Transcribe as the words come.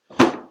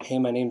Hey,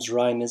 my name's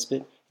Ryan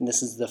Nisbet, and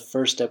this is the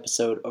first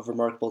episode of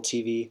Remarkable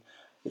TV.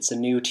 It's a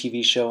new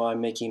TV show I'm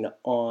making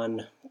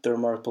on the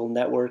Remarkable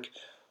Network,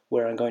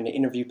 where I'm going to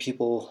interview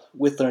people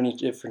with learning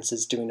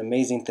differences doing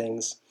amazing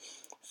things.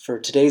 For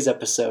today's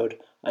episode,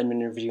 I'm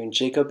interviewing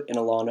Jacob and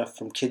Alana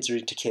from Kids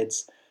Read to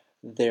Kids.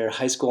 They're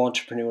high school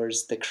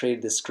entrepreneurs that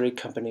created this great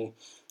company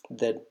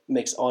that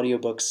makes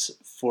audiobooks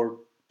for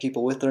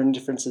people with learning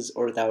differences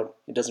or without.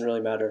 It doesn't really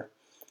matter.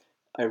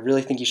 I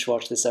really think you should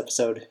watch this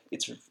episode.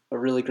 It's a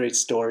really great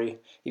story.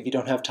 If you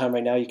don't have time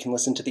right now, you can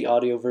listen to the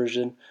audio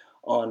version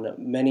on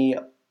many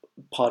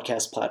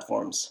podcast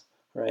platforms.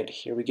 All right,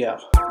 here we go.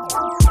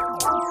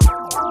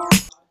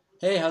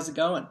 Hey, how's it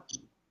going?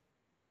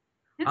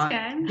 It's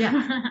good.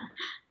 Yeah.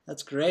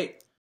 That's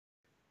great.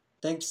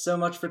 Thanks so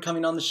much for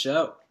coming on the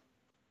show.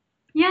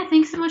 Yeah,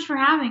 thanks so much for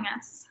having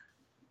us.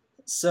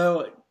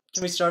 So,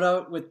 can we start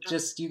out with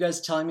just you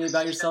guys telling me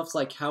about yourselves?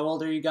 Like, how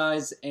old are you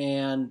guys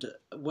and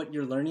what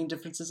your learning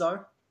differences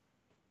are?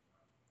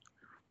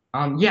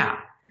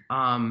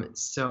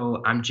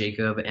 So I'm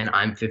Jacob and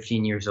I'm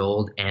 15 years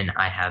old and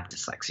I have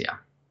dyslexia.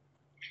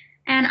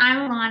 And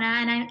I'm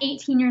Alana, and I'm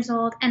 18 years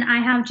old, and I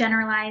have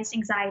generalized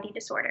anxiety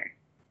disorder.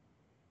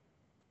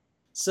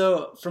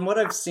 So, from what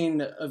I've seen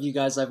of you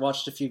guys, I've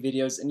watched a few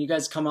videos, and you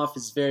guys come off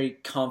as very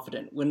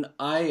confident. When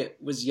I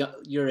was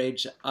your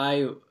age,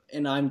 I'm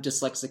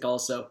dyslexic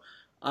also.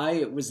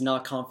 I was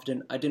not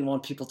confident. I didn't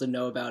want people to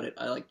know about it.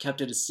 I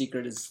kept it a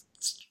secret as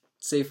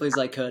safely as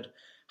I could.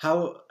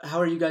 How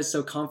are you guys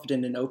so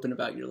confident and open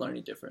about your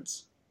learning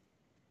difference?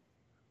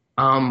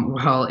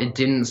 Well, it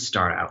didn't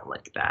start out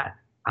like that.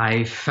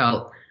 I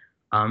felt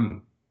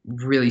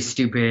really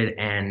stupid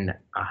and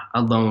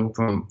alone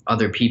from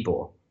other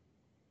people.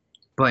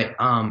 But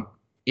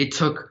it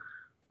took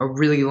a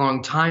really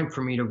long time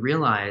for me to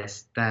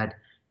realize that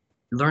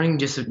learning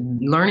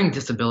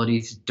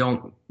disabilities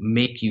don't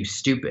make you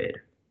stupid,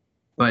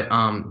 but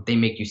they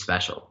make you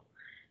special.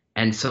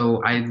 And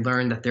so I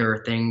learned that there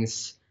are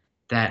things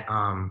that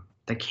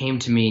that came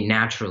to me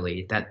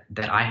naturally that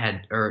I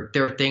had, or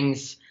there are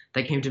things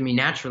that came to me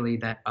naturally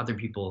that other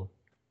people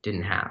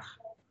didn't have.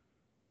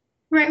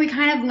 Right, we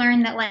kind of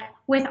learned that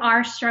with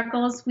our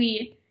struggles,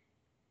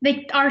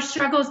 our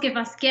struggles give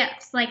us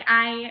gifts.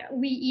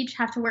 We each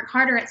have to work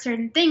harder at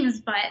certain things,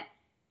 but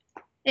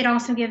it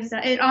also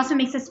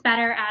makes us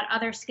better at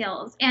other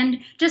skills. And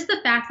just the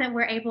fact that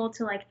we're able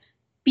to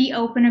be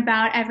open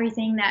about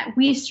everything that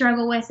we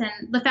struggle with,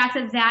 and the fact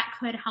that that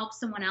could help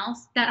someone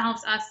else, that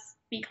helps us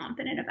be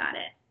confident about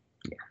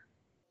it.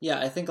 Yeah,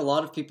 I think a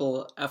lot of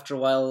people, after a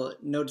while,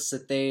 notice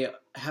that they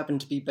happen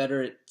to be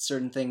better at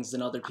certain things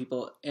than other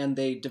people, and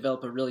they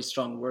develop a really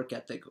strong work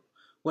ethic.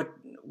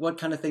 What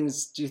kind of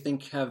things do you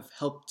think have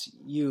helped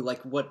you?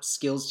 What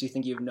skills do you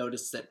think you've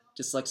noticed that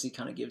dyslexia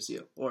kind of gives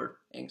you, or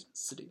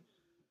anxiety?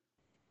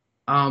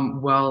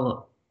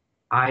 Well,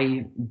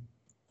 I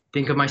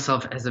think of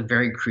myself as a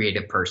very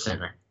creative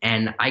person,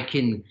 and I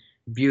can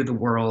view the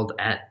world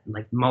at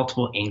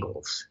multiple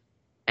angles.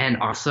 And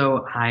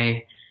also,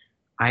 I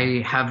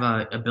have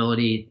a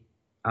ability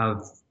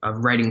of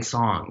writing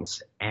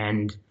songs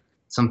and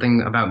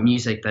something about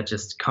music that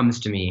just comes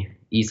to me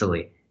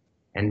easily.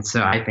 And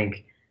so I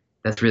think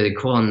that's really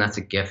cool, and that's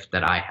a gift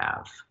that I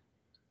have.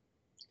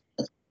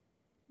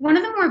 One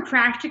of the more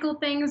practical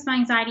things my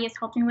anxiety has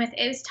helped me with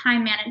is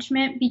time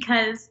management,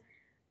 because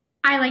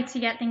I like to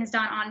get things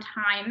done on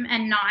time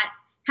and not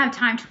have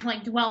time to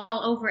dwell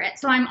over it.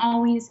 So I'm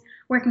always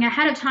working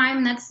ahead of time,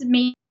 and that's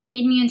made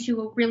me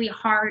into a really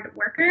hard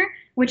worker,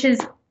 which is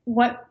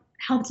what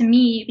helped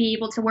me be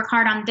able to work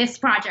hard on this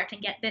project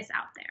and get this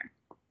out there.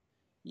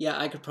 Yeah,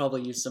 I could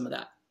probably use some of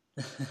that.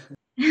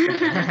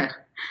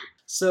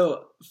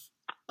 So,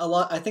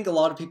 I think a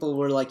lot of people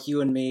were like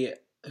you and me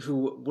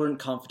who weren't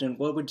confident.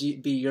 What would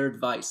be your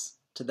advice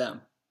to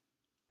them?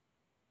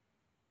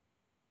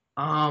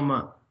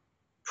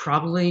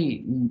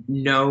 Probably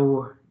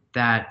know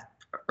that,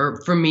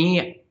 or for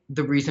me,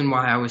 the reason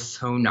why I was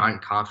so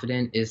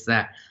non-confident is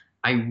that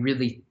I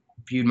really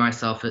viewed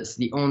myself as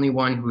the only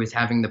one who was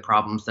having the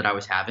problems that I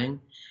was having.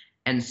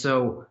 And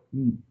so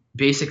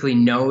basically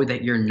know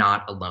that you're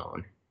not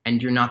alone and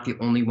you're not the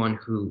only one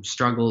who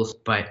struggles,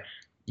 but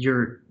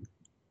you're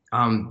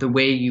the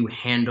way you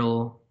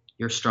handle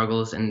your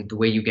struggles and the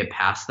way you get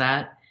past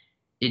that,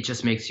 it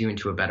just makes you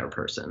into a better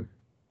person.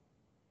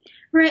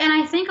 Right, and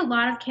I think a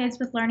lot of kids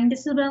with learning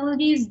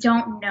disabilities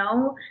don't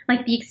know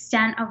the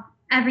extent of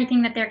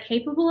everything that they're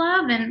capable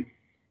of, and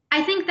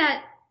I think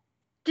that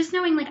just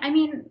knowing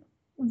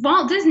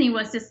Walt Disney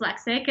was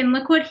dyslexic, and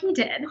look what he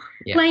did.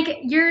 Yeah.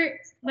 Your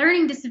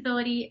learning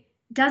disability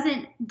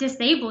doesn't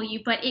disable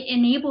you, but it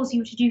enables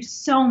you to do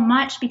so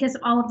much because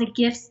of all of the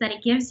gifts that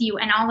it gives you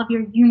and all of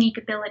your unique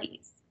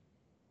abilities.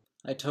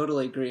 I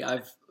totally agree.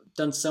 I've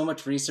done so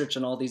much research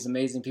on all these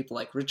amazing people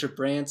like Richard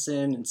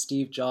Branson and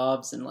Steve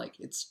Jobs, and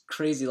it's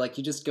crazy.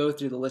 You just go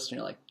through the list and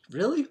you're like,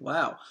 really?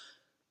 Wow.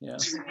 Yeah.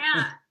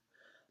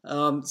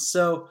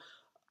 So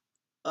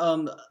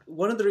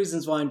one of the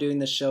reasons why I'm doing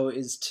this show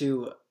is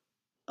to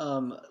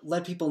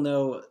let people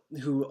know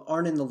who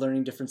aren't in the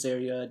learning difference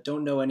area,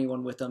 don't know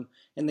anyone with them,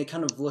 and they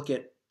kind of look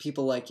at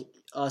people like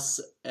us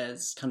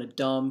as kind of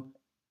dumb,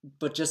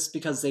 but just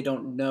because they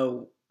don't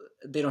know,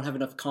 they don't have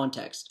enough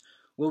context.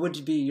 What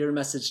would be your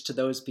message to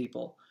those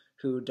people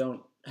who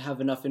don't have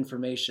enough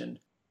information?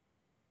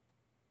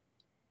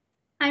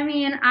 I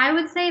mean, I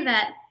would say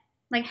that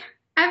like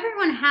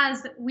everyone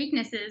has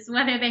weaknesses,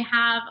 whether they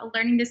have a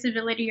learning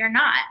disability or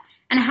not.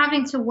 And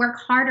having to work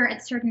harder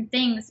at certain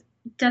things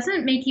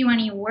doesn't make you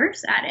any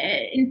worse at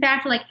it. In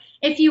fact, like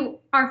if you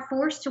are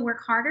forced to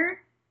work harder,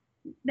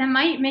 that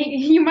might make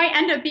you might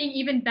end up being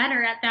even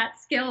better at that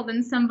skill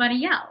than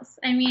somebody else.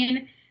 I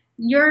mean,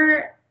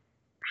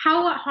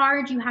 how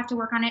hard you have to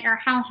work on it or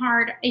how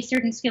hard a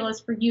certain skill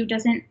is for you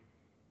doesn't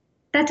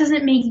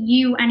make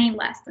you any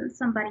less than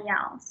somebody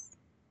else.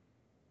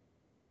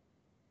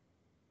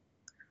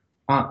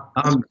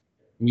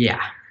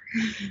 Yeah,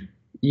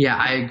 yeah,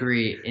 I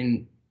agree.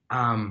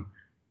 And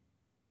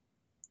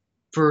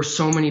for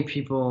so many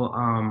people,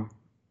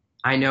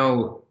 I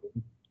know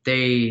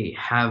they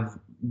have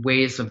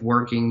ways of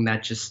working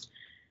that just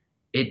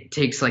it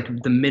takes like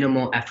the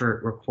minimal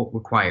effort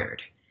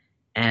required.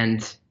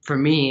 And for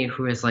me,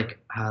 who has like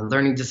a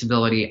learning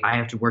disability, I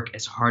have to work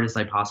as hard as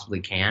I possibly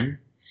can.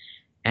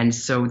 And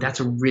so that's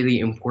a really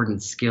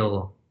important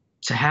skill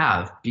to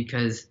have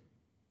because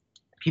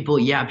people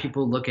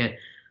look at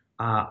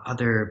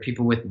other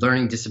people with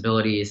learning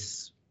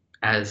disabilities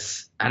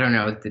as, I don't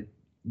know,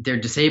 they're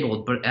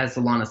disabled, but as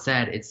Alana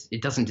said,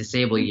 it doesn't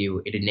disable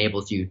you. It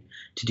enables you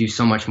to do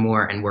so much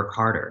more and work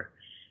harder.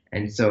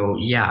 And so,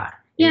 yeah.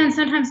 Yeah, and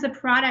sometimes the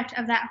product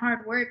of that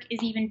hard work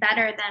is even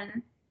better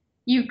than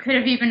you could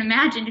have even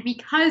imagined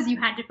because you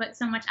had to put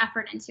so much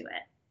effort into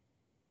it.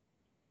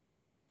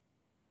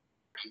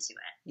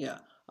 Yeah,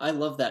 I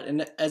love that.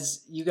 And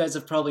as you guys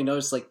have probably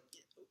noticed, like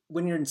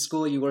when you're in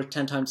school, you work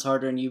 10 times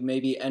harder and you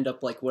maybe end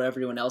up like where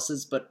everyone else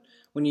is. But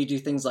when you do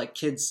things like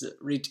kids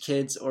read to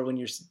kids or when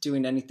you're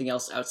doing anything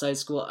else outside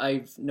school,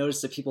 I've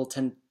noticed that people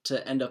tend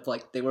to end up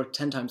like they work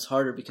 10 times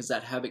harder because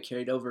that habit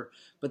carried over,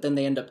 but then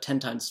they end up 10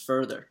 times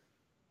further.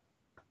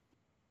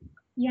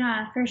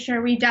 Yeah, for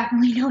sure. We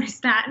definitely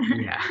noticed that.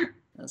 Yeah.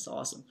 That's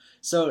awesome.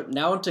 So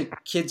now into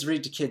Kids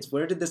Read to Kids.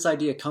 Where did this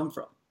idea come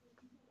from?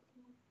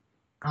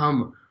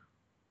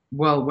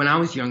 Well, when I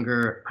was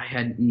younger, I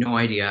had no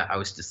idea I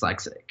was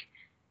dyslexic.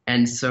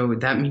 And so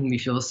that made me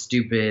feel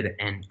stupid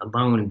and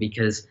alone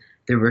because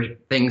there were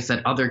things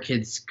that other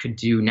kids could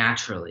do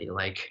naturally,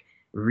 like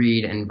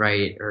read and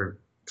write or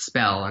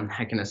spell and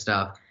that kind of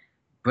stuff,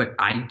 but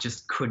I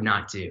just could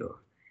not do.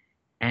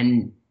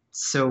 And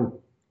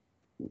so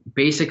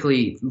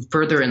basically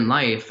further in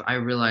life, I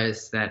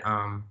realized that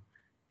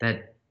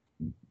that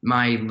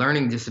my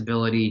learning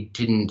disability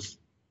didn't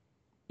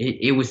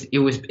it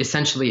was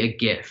essentially a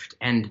gift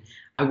and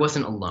I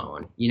wasn't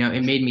alone.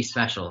 It made me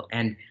special.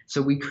 And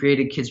so we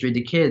created Kids Read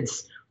to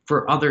Kids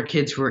for other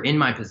kids who are in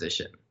my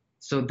position.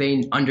 So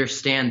they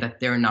understand that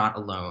they're not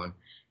alone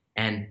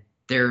and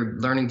their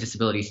learning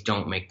disabilities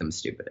don't make them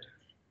stupid.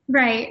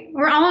 Right.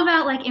 We're all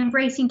about like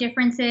embracing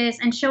differences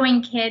and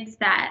showing kids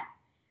that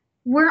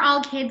we're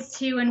all kids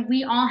too and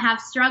we all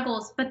have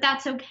struggles, but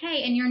that's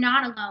okay and you're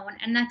not alone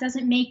and that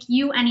doesn't make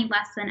you any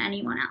less than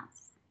anyone else.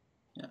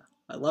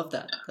 I love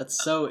that.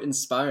 That's so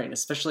inspiring,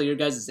 especially your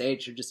guys'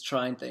 age. You're just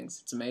trying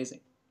things. It's amazing.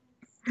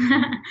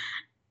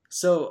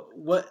 So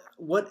what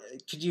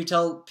could you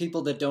tell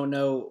people that don't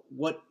know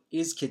what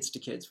is Kids to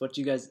Kids? What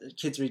do you guys,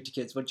 Kids Read to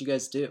Kids, what do you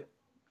guys do?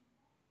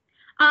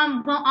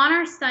 Well, on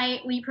our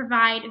site, we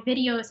provide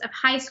videos of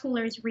high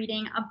schoolers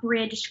reading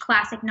abridged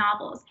classic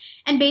novels.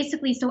 And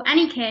basically, so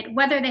any kid,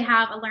 whether they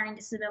have a learning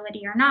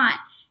disability or not,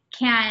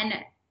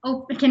 can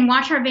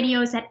watch our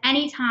videos at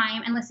any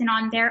time and listen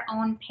on their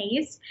own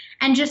pace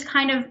and just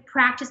kind of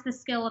practice the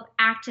skill of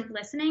active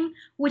listening,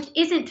 which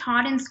isn't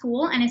taught in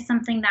school and is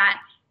something that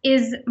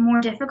is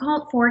more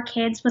difficult for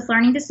kids with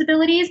learning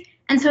disabilities.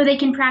 And so they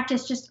can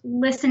practice just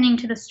listening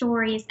to the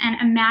stories and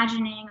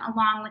imagining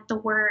along with the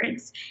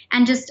words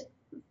and just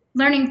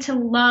learning to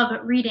love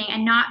reading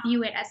and not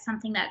view it as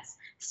something that's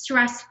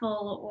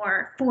stressful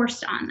or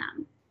forced on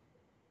them.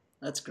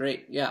 That's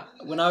great. Yeah.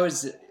 When I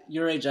was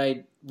your age,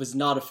 I was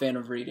not a fan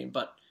of reading,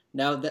 but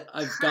now that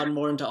I've gotten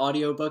more into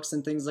audiobooks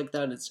and things like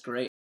that, it's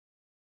great.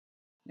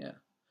 Yeah.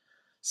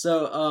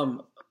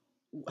 So,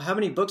 how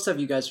many books have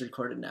you guys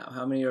recorded now?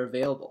 How many are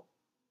available?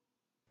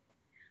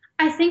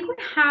 I think we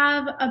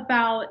have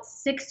about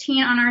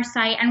 16 on our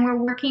site, and we're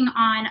working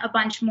on a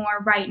bunch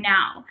more right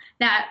now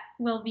that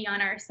will be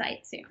on our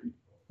site soon.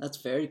 That's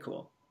very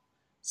cool.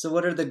 So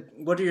what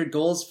are your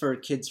goals for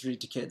Kids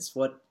Read to Kids?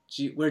 Where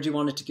do you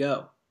want it to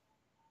go?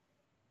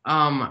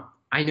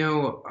 I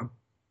know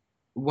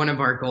one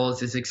of our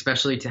goals is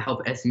especially to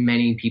help as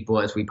many people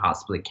as we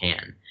possibly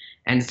can.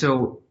 And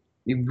so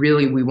we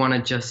want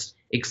to just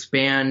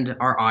expand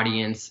our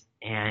audience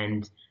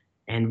and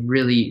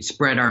really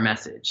spread our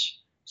message.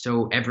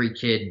 So every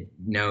kid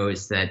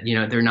knows that,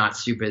 they're not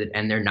stupid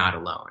and they're not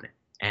alone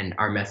and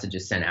our message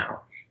is sent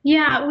out.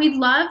 Yeah, we'd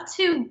love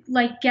to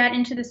get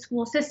into the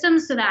school system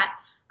so that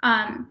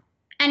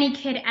any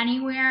kid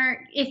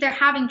anywhere, if they're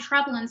having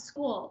trouble in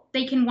school,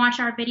 they can watch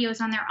our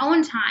videos on their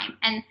own time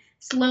and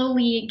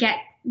slowly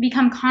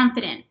become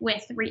confident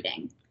with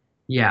reading.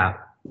 Yeah,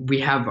 we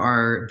have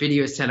our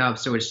videos set up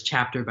so it's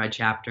chapter by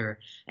chapter,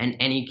 and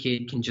any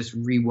kid can just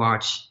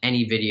rewatch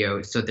any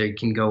video so they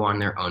can go on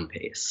their own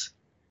pace.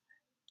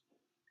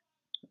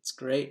 That's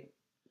great.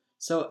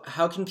 So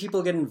how can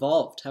people get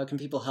involved? How can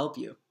people help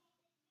you?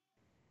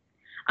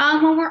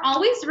 Well, we're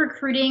always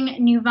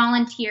recruiting new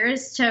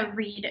volunteers to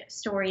read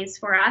stories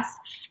for us.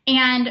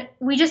 And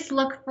we just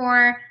look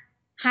for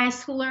high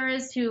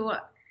schoolers who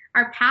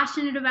are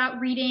passionate about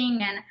reading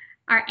and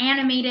are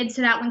animated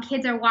so that when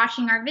kids are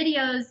watching our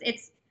videos,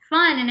 it's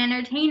fun and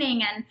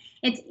entertaining and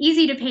it's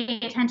easy to pay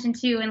attention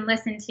to and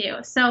listen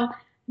to. So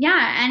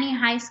yeah, any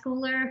high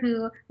schooler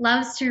who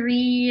loves to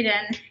read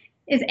and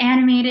is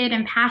animated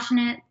and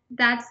passionate,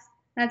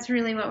 that's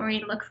really what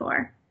we look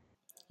for.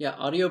 Yeah,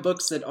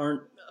 audiobooks that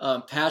aren't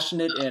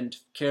passionate and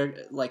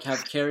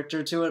have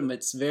character to them,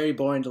 it's very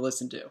boring to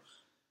listen to.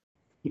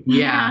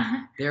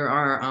 Yeah, there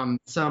are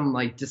some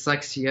like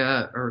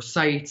dyslexia or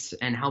sights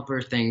and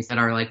helper things that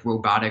are like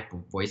robotic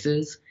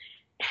voices,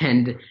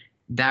 and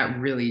that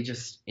really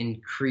just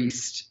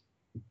increased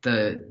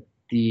the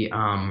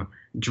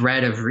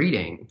dread of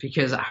reading,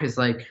 because I was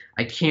like,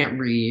 I can't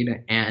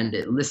read, and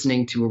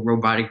listening to a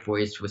robotic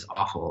voice was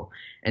awful.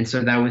 And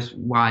so that was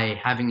why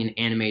having an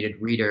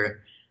animated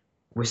reader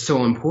was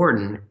so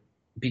important,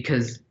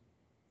 because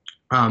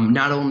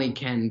not only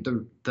can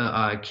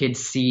the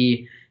kids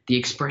see the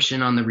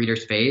expression on the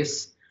reader's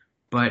face,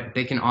 but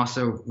they can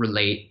also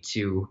relate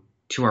to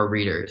our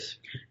readers.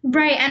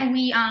 Right, and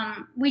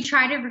we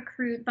try to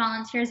recruit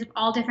volunteers of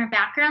all different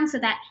backgrounds so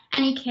that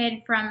any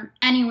kid from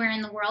anywhere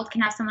in the world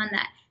can have someone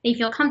that they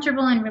feel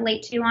comfortable and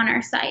relate to on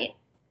our site.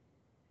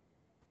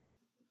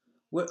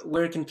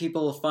 Where can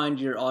people find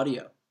your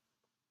audio?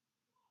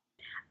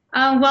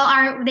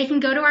 Well, they can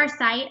go to our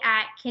site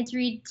at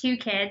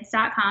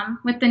kidsread2kids.com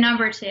with the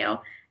number 2.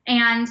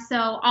 And so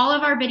all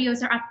of our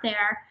videos are up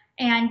there.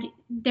 And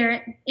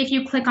if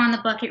you click on the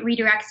book, it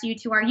redirects you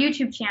to our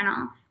YouTube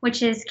channel,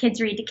 which is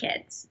Kids Read to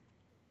Kids.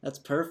 That's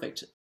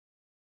perfect.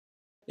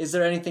 Is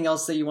there anything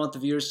else that you want the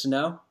viewers to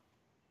know?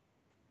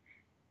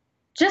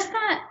 Just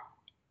that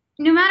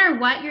no matter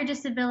what your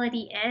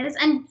disability is,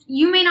 and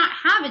you may not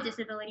have a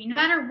disability, no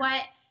matter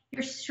what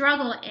your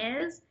struggle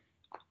is,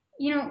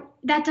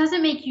 that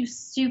doesn't make you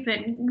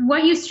stupid.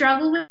 What you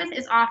struggle with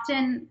is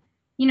often,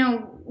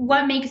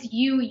 what makes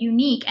you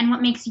unique and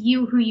what makes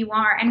you who you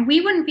are. And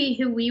we wouldn't be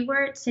who we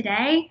were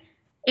today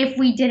if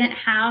we didn't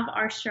have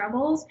our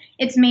struggles.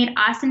 It's made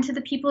us into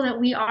the people that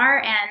we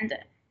are, and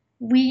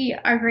we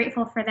are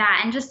grateful for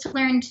that. And just to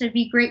learn to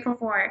be grateful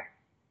for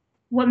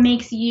what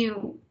makes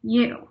you,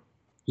 you.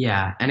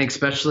 Yeah, and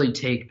especially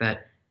take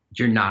that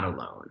you're not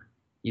alone.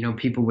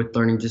 People with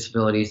learning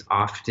disabilities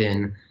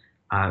often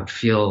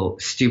feel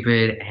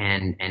stupid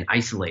and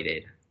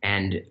isolated.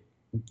 And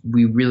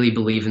we really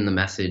believe in the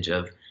message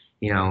of,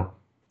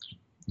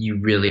 you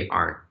really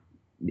aren't.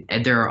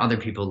 There are other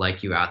people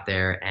like you out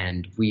there,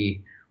 and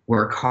we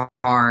work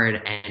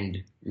hard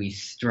and we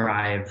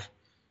strive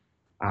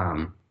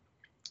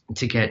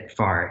to get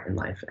far in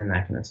life and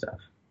that kind of stuff.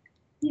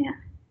 Yeah.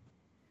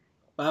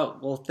 Wow.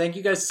 Well, thank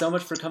you guys so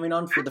much for coming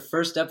on for the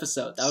first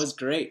episode. That was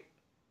great.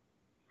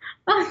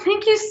 Oh,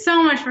 thank you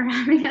so much for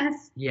having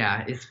us.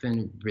 Yeah, it's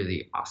been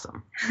really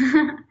awesome.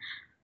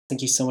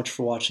 Thank you so much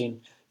for watching.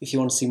 If you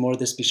want to see more of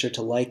this, be sure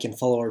to like and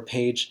follow our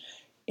page.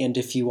 And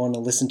if you want to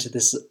listen to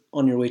this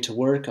on your way to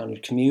work, on your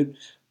commute,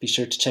 be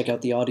sure to check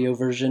out the audio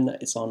version.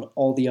 It's on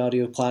all the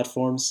audio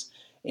platforms.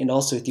 And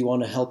also, if you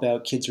want to help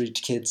out Kids Read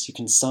to Kids, you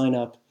can sign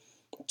up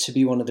to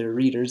be one of their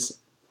readers.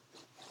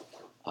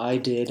 I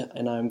did,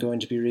 and I'm going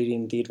to be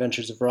reading The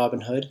Adventures of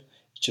Robin Hood.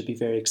 It should be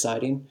very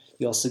exciting.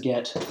 You also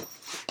get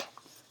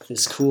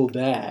this cool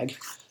bag,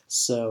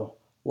 so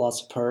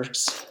lots of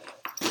perks.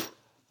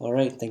 All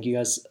right, thank you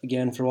guys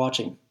again for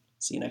watching.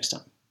 See you next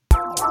time.